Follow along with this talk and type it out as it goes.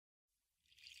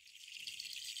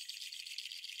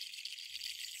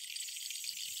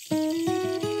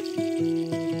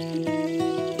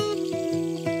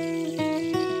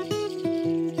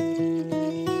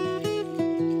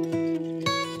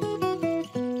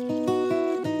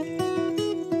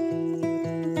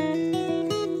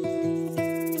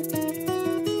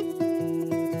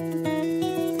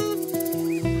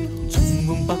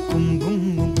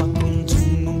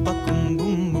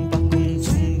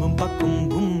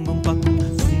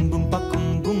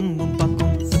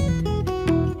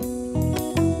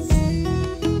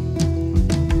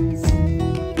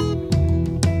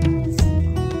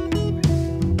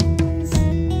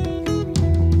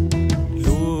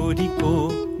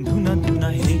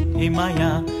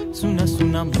माया सुन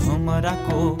सुन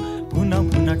भमराको पुन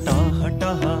पुन टह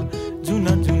टह जुन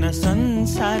जुन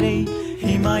संसारै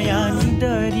हे माया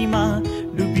निदरीमा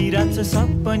डुबिरहेछ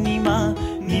सपनीमा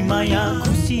नि माया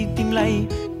खुसी तिमीलाई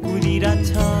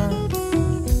कुरिरहेछ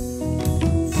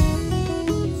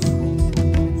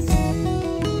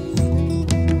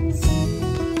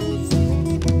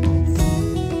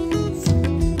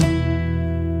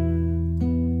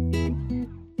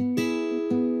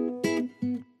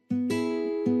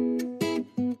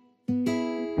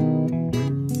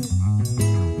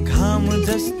घाम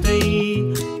जस्तै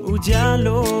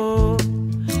उज्यालो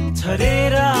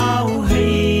छरेर आऊ है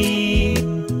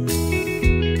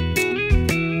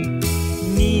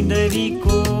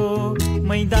निदरीको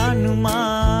मैदानमा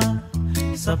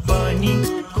सपनी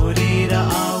कोरेर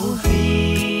आऊ है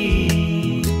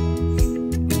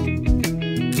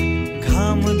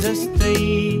घाम जस्तै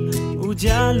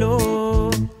उज्यालो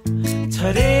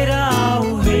छरेर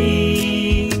आऊ है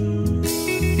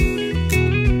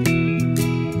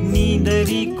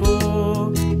निदरीको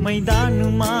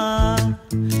मैदानमा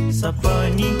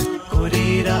सपनी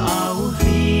कोरेर आऊ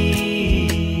है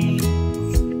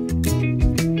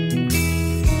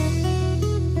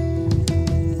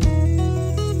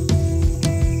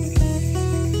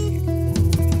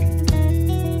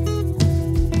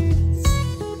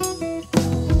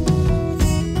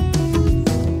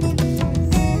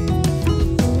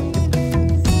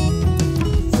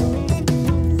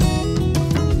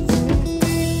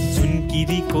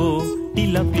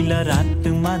टिला पिला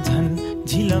रातमा झन्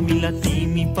झिलमिल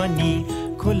तिमी पनि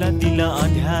खोला दिल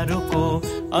अँध्यारोको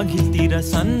अघिल्तिर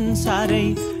संसारै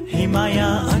हे माया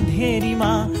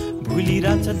अँधेरीमा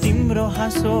भुलिरहेछ तिम्रो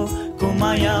हाँसो को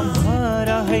माया भर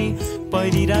है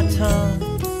परिरहेछ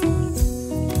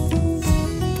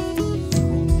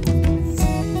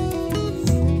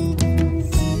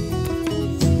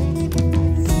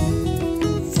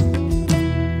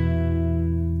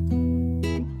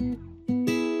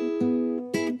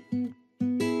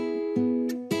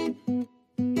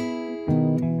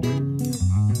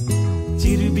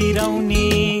चिरबिराउने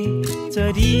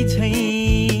चरी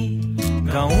झैं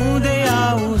गाउँदै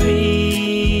आऊ है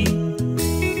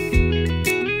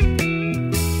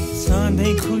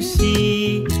सधैँ खुसी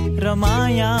र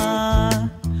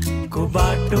मायाको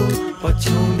बाटो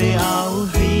पछ्याउँदै आऊ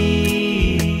है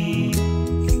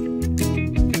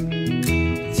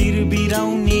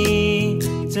चिरबिराउने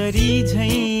चरी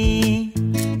झैं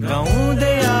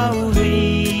गाउँदै आऊ है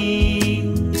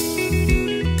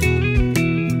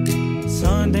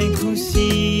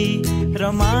खुसी र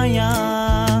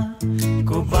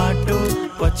मायाको बाटो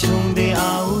पछ्याउँदै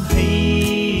आऊ है